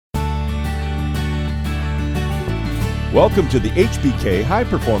Welcome to the HBK High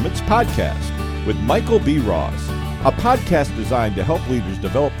Performance Podcast with Michael B. Ross, a podcast designed to help leaders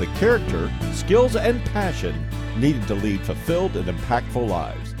develop the character, skills, and passion needed to lead fulfilled and impactful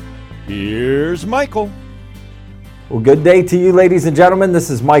lives. Here's Michael. Well, good day to you, ladies and gentlemen. This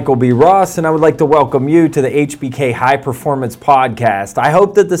is Michael B. Ross, and I would like to welcome you to the HBK High Performance Podcast. I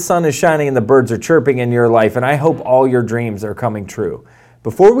hope that the sun is shining and the birds are chirping in your life, and I hope all your dreams are coming true.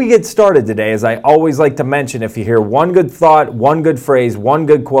 Before we get started today, as I always like to mention, if you hear one good thought, one good phrase, one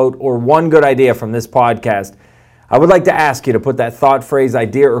good quote, or one good idea from this podcast, I would like to ask you to put that thought, phrase,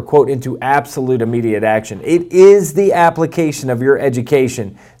 idea, or quote into absolute immediate action. It is the application of your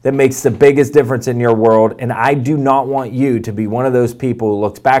education that makes the biggest difference in your world, and I do not want you to be one of those people who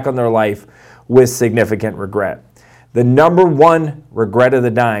looks back on their life with significant regret. The number one regret of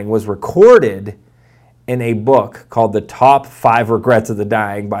the dying was recorded in a book called The Top 5 Regrets of the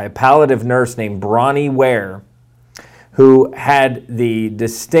Dying by a palliative nurse named Bronnie Ware, who had the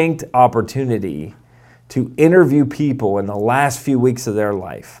distinct opportunity to interview people in the last few weeks of their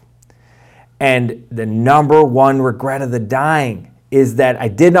life. And the number one regret of the dying is that I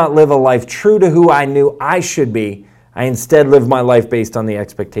did not live a life true to who I knew I should be. I instead lived my life based on the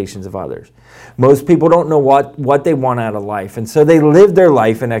expectations of others. Most people don't know what they want out of life, and so they live their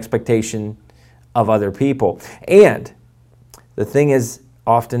life in expectation of other people. And the thing is,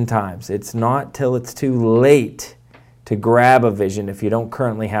 oftentimes, it's not till it's too late to grab a vision if you don't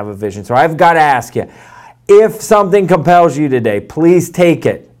currently have a vision. So I've got to ask you, if something compels you today, please take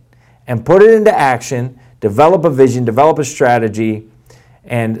it and put it into action, develop a vision, develop a strategy,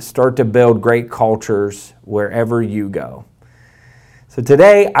 and start to build great cultures wherever you go. So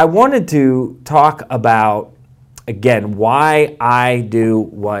today, I wanted to talk about, again, why I do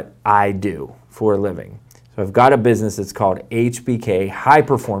what I do for a living. So I've got a business that's called HBK High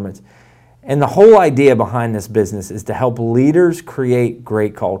Performance, and the whole idea behind this business is to help leaders create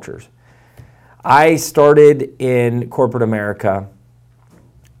great cultures. I started in corporate America,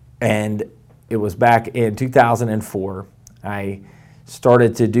 and it was back in 2004. I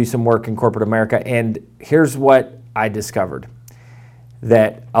started to do some work in corporate America, and here's what I discovered.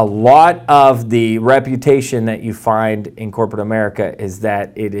 That a lot of the reputation that you find in corporate America is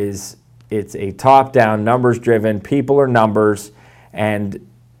that it's a top-down, numbers-driven, people are numbers, and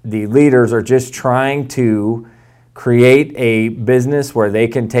the leaders are just trying to create a business where they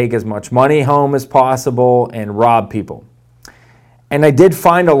can take as much money home as possible and rob people. And I did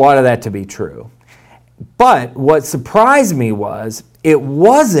find a lot of that to be true. But what surprised me was it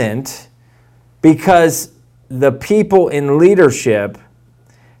wasn't because the people in leadership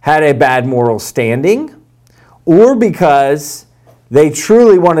had a bad moral standing or because they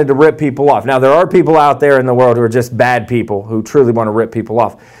truly wanted to rip people off. Now, there are people out there in the world who are just bad people who truly want to rip people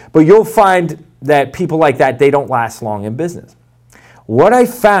off. But you'll find that people like that, they don't last long in business. What I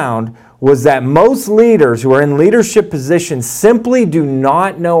found was that most leaders who are in leadership positions simply do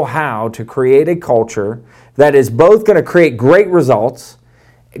not know how to create a culture that is both going to create great results,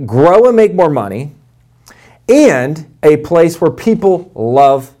 grow and make more money, and a place where people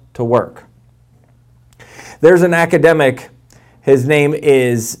love to work. There's an academic, his name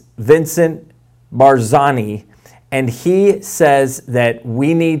is Vincent Barzani, and he says that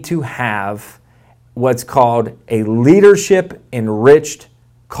we need to have what's called a leadership-enriched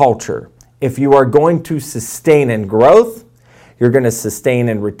culture. If you are going to sustain in growth, you're going to sustain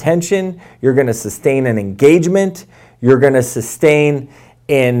in retention, you're going to sustain in engagement, you're going to sustain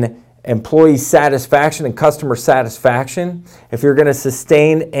in employee satisfaction and customer satisfaction, if you're going to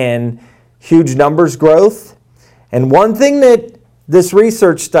sustain in huge numbers growth. And one thing that this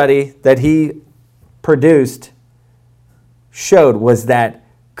research study that he produced showed was that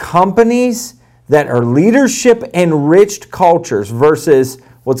companies that are leadership-enriched cultures versus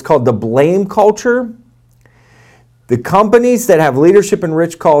what's called the blame culture, the companies that have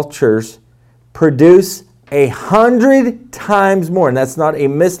leadership-enriched cultures produce 100 times more, and that's not a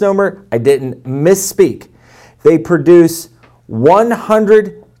misnomer, I didn't misspeak. They produce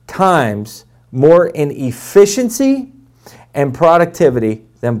 100 times more in efficiency and productivity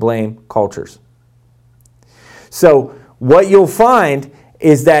than blame cultures. So what you'll find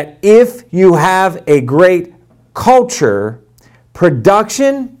is that if you have a great culture,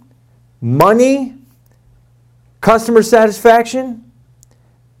 production, money, customer satisfaction,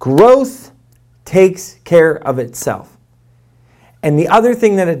 growth takes care of itself. And the other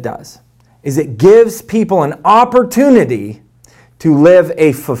thing that it does is it gives people an opportunity to live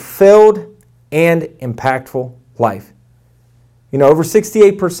a fulfilled and impactful life. You know, over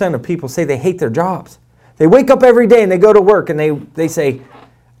 68% of people say they hate their jobs. They wake up every day and they go to work and they say,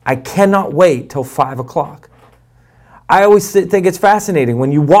 I cannot wait till 5 o'clock. I always think it's fascinating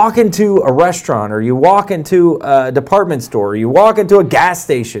when you walk into a restaurant or you walk into a department store or you walk into a gas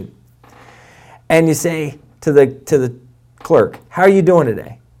station and you say to the clerk, "How are you doing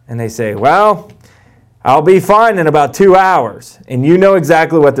today?" And they say, "Well, I'll be fine in about 2 hours." And you know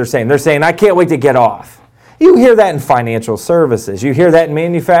exactly what they're saying. They're saying, "I can't wait to get off." You hear that in financial services. You hear that in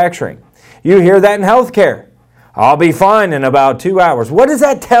manufacturing. You hear that in healthcare. "I'll be fine in about 2 hours." What does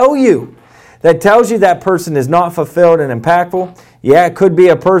that tell you? That tells you that person is not fulfilled and impactful. Yeah, it could be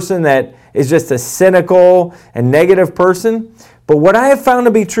a person that is just a cynical and negative person. But what I have found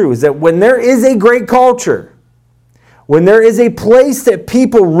to be true is that when there is a great culture, when there is a place that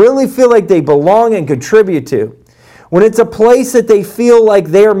people really feel like they belong and contribute to, when it's a place that they feel like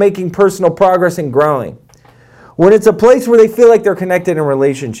they are making personal progress and growing, when it's a place where they feel like they're connected in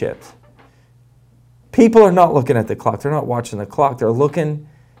relationships, people are not looking at the clock. They're not watching the clock. They're looking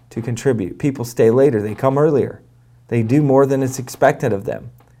to contribute. People stay later. They come earlier. They do more than is expected of them.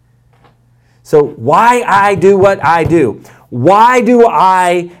 So why I do what I do? Why do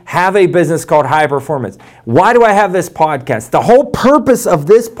I have a business called High Performance? Why do I have this podcast? The whole purpose of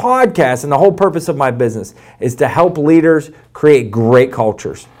this podcast and the whole purpose of my business is to help leaders create great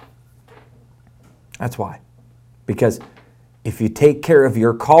cultures. That's why. Because if you take care of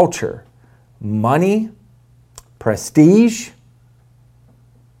your culture, money, prestige,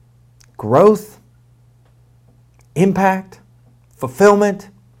 growth, impact, fulfillment,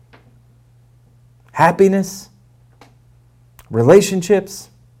 happiness, relationships,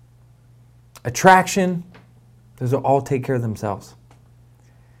 attraction, those will all take care of themselves.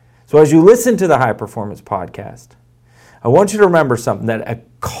 So as you listen to the High Performance Podcast, I want you to remember something, that a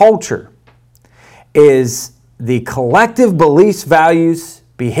culture is the collective beliefs, values,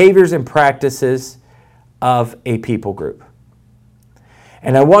 behaviors, and practices of a people group.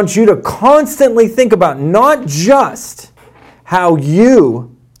 And I want you to constantly think about not just how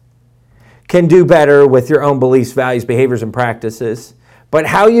you can do better with your own beliefs, values, behaviors, and practices, but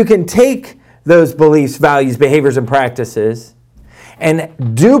how you can take those beliefs, values, behaviors, and practices and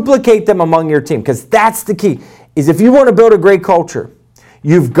duplicate them among your team. Because that's the key, is if you want to build a great culture,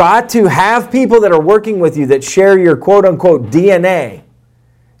 you've got to have people that are working with you that share your quote-unquote DNA,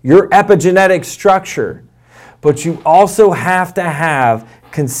 your epigenetic structure. But you also have to have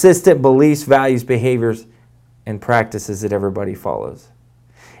consistent beliefs, values, behaviors, and practices that everybody follows.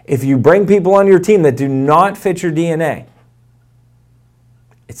 If you bring people on your team that do not fit your DNA,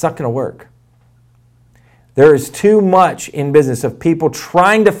 it's not going to work. There is too much in business of people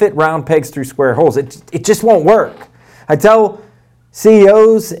trying to fit round pegs through square holes. It just won't work. I tell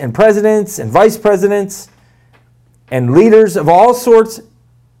CEOs and presidents and vice presidents and leaders of all sorts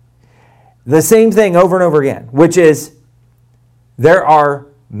the same thing over and over again, which is there are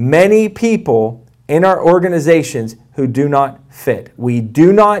many people in our organizations who do not fit. We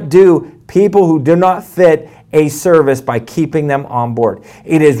do not do people who do not fit a service by keeping them on board.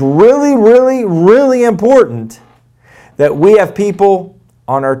 It is really, really, really important that we have people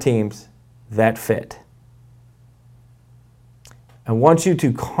on our teams that fit. I want you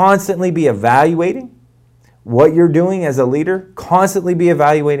to constantly be evaluating what you're doing as a leader, constantly be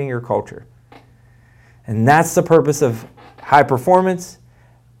evaluating your culture. And that's the purpose of High Performance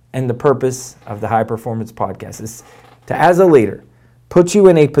and the purpose of the High Performance Podcast, is to, as a leader, put you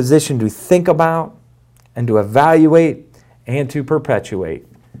in a position to think about and to evaluate and to perpetuate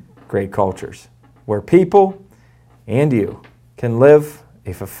great cultures where people and you can live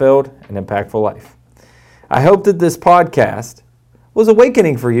a fulfilled and impactful life. I hope that this podcast was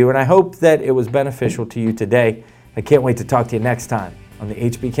awakening for you, and I hope that it was beneficial to you today. I can't wait to talk to you next time on the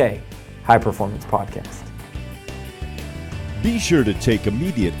HBK High Performance Podcast. Be sure to take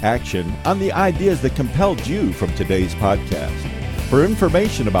immediate action on the ideas that compelled you from today's podcast. For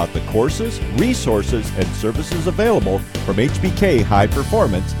information about the courses, resources, and services available from HBK High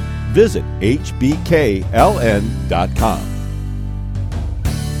Performance, visit hbkln.com.